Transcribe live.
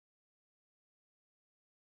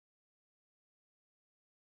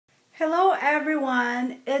Hello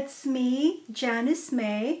everyone, it's me, Janice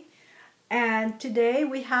Mae, and today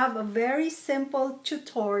we have a very simple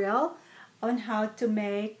tutorial on how to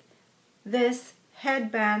make this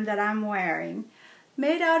headband that I'm wearing.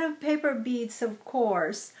 Made out of paper beads, of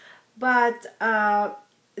course, but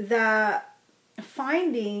the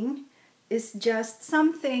finding is just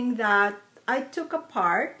something that I took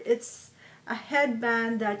apart. It's a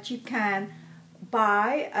headband that you can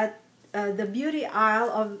buy at the beauty aisle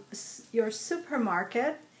of your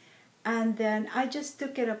supermarket, and then I just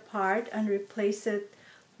took it apart and replaced it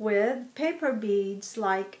with paper beads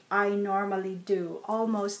like I normally do,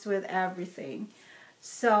 almost with everything.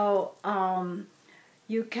 So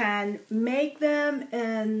you can make them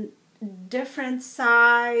in different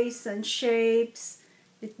size and shapes.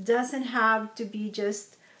 It doesn't have to be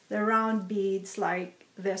just the round beads like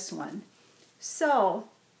this one. So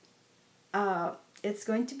it's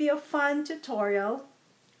going to be a fun tutorial.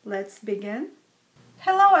 Let's begin.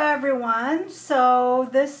 Hello everyone. So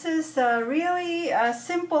this is a really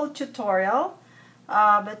simple tutorial.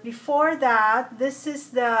 But before that, this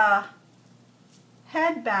is the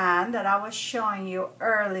headband that I was showing you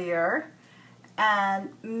earlier,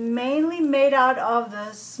 and mainly made out of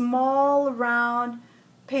the small round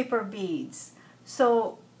paper beads.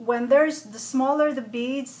 So when the smaller the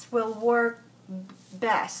beads will work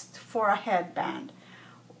best for a headband.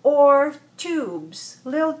 Or tubes,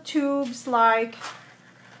 little tubes like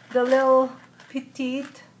the little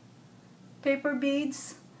petite paper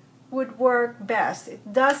beads would work best.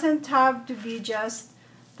 It doesn't have to be just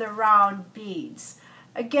the round beads.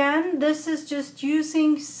 Again, this is just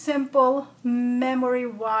using simple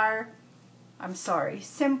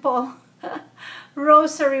simple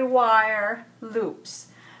rosary wire loops.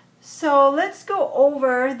 So let's go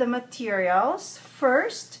over the materials.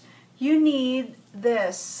 First, you need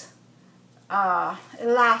this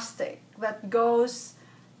elastic that goes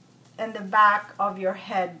in the back of your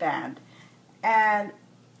headband. And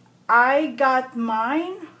I got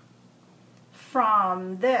mine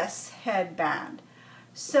from this headband.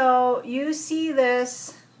 So you see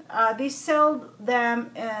this, they sell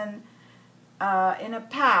them in a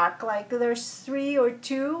pack, like there's 3 or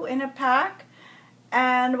 2 in a pack.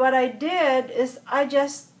 And what I did is I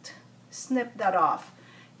just snipped that off.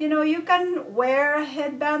 You know, you can wear a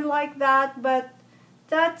headband like that, but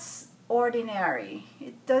that's ordinary.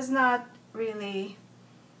 It does not really,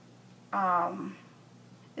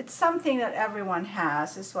 it's something that everyone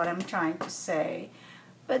has, is what I'm trying to say.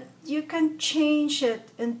 But you can change it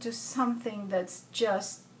into something that's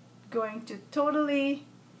just going to totally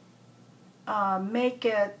make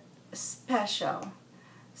it special.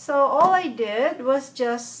 So all I did was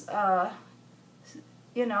just,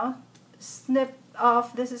 you know, snip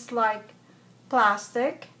off. This is like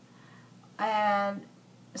plastic, and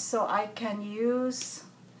so I can use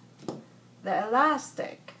the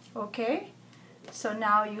elastic. Okay, so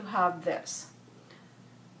now you have this.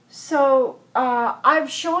 So I've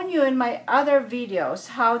shown you in my other videos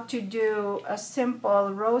how to do a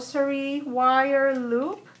simple rosary wire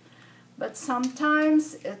loop, but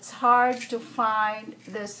sometimes it's hard to find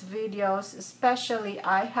these videos, especially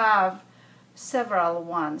I have several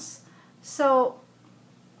ones. So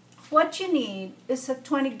what you need is a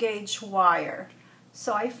 20 gauge wire.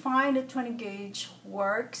 So I find a 20 gauge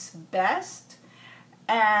works best,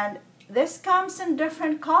 and this comes in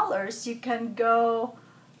different colors. You can go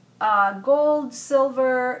gold,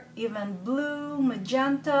 silver, even blue,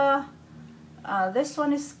 magenta. This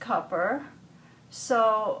one is copper.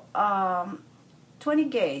 So 20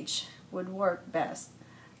 gauge would work best.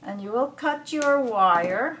 And you will cut your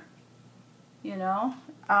wire, you know,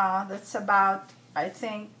 that's about, I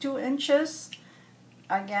think, 2 inches.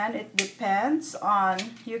 Again, it depends on,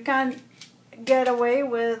 you can get away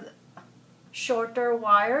with shorter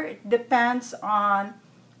wire. It depends on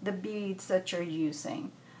the beads that you're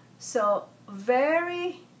using. So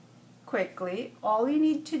very quickly, all you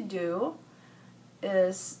need to do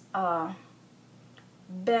is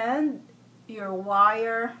bend your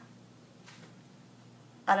wire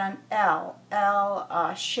at an L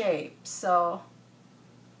shape. So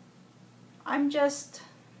I'm just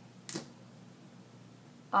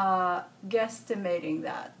guesstimating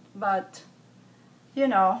that, but you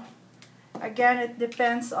know, again, it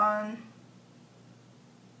depends on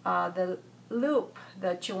the loop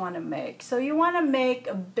that you want to make. So you want to make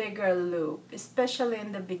a bigger loop, especially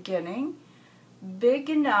in the beginning, big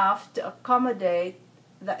enough to accommodate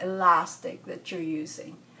the elastic that you're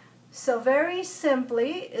using. So very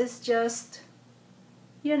simply is just,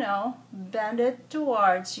 you know, bend it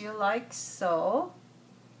towards you like so,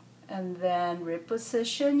 and then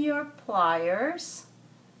reposition your pliers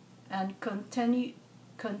and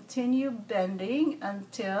continue bending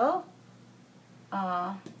until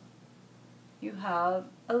you have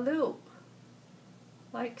a loop,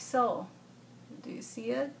 like so. Do you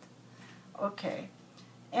see it? Okay.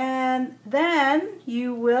 And then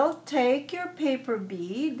you will take your paper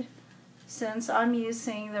bead, since I'm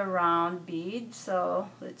using the round bead, so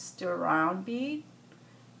let's do a round bead,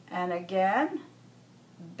 and again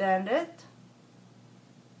bend it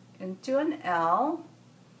into an L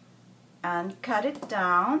and cut it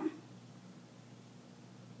down.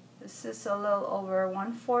 This is a little over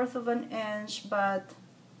 1/4 of an inch, but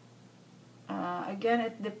again,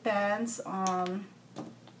 it depends on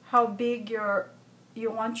how big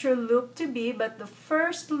you want your loop to be, but the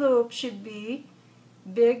first loop should be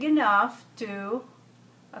big enough to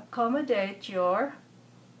accommodate your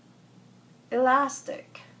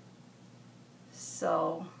elastic.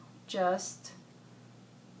 So just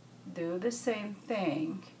do the same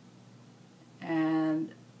thing,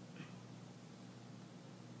 and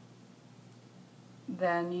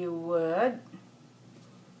then you would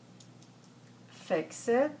fix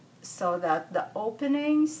it so that the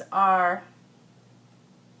openings are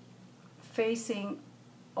facing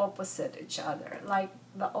opposite each other. Like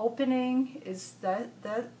the opening is that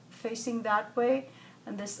facing that way,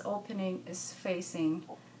 and this opening is facing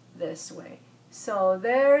this way. So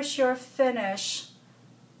there's your finished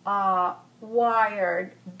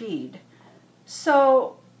wired bead.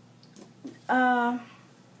 So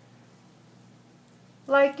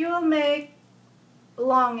like you'll make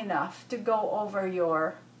long enough to go over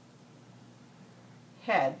your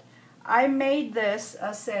head. I made this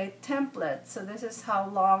as a template, so this is how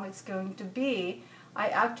long it's going to be. I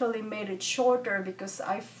actually made it shorter because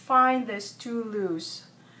I find this too loose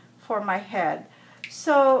for my head.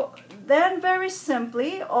 So then, very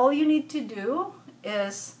simply, all you need to do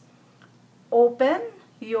is open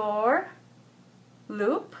your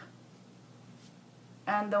loop,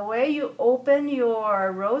 and the way you open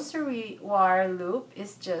your rosary wire loop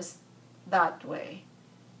is just that way.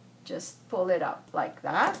 Just pull it up like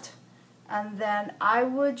that, and then I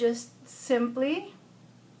would just simply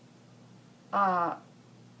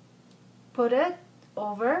put it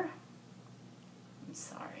over, I'm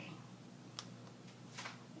sorry,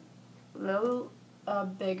 a little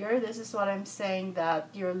bigger. This is what I'm saying, that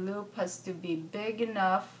your loop has to be big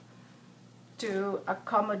enough to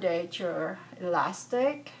accommodate your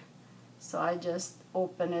elastic. So I just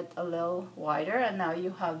open it a little wider, and now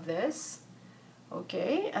you have this.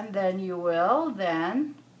 Okay, and then you will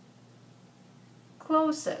then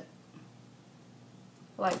close it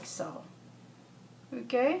like so.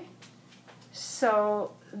 Okay,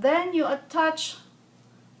 so then you attach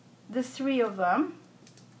the three of them,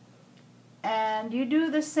 and you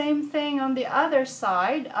do the same thing on the other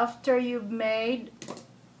side after you've made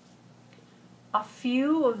a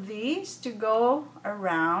few of these to go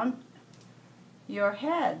around your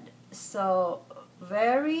head. So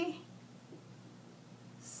very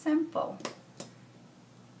simple.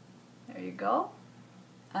 There you go.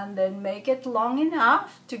 And then make it long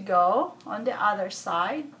enough to go on the other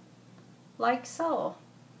side like so.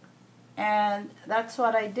 And that's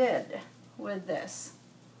what I did with this.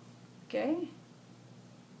 Okay,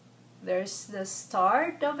 there's the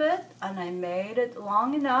start of it, and I made it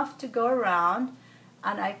long enough to go around,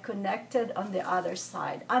 and I connected on the other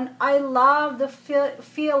side. And I love the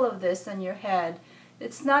feel of this on your head.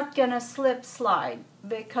 It's not gonna slip slide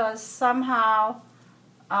because somehow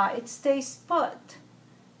it stays put,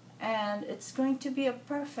 and it's going to be a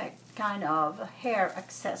perfect kind of hair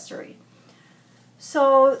accessory.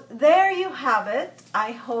 So there you have it.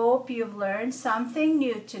 I hope you've learned something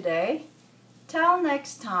new today. Till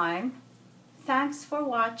next time, thanks for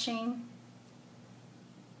watching.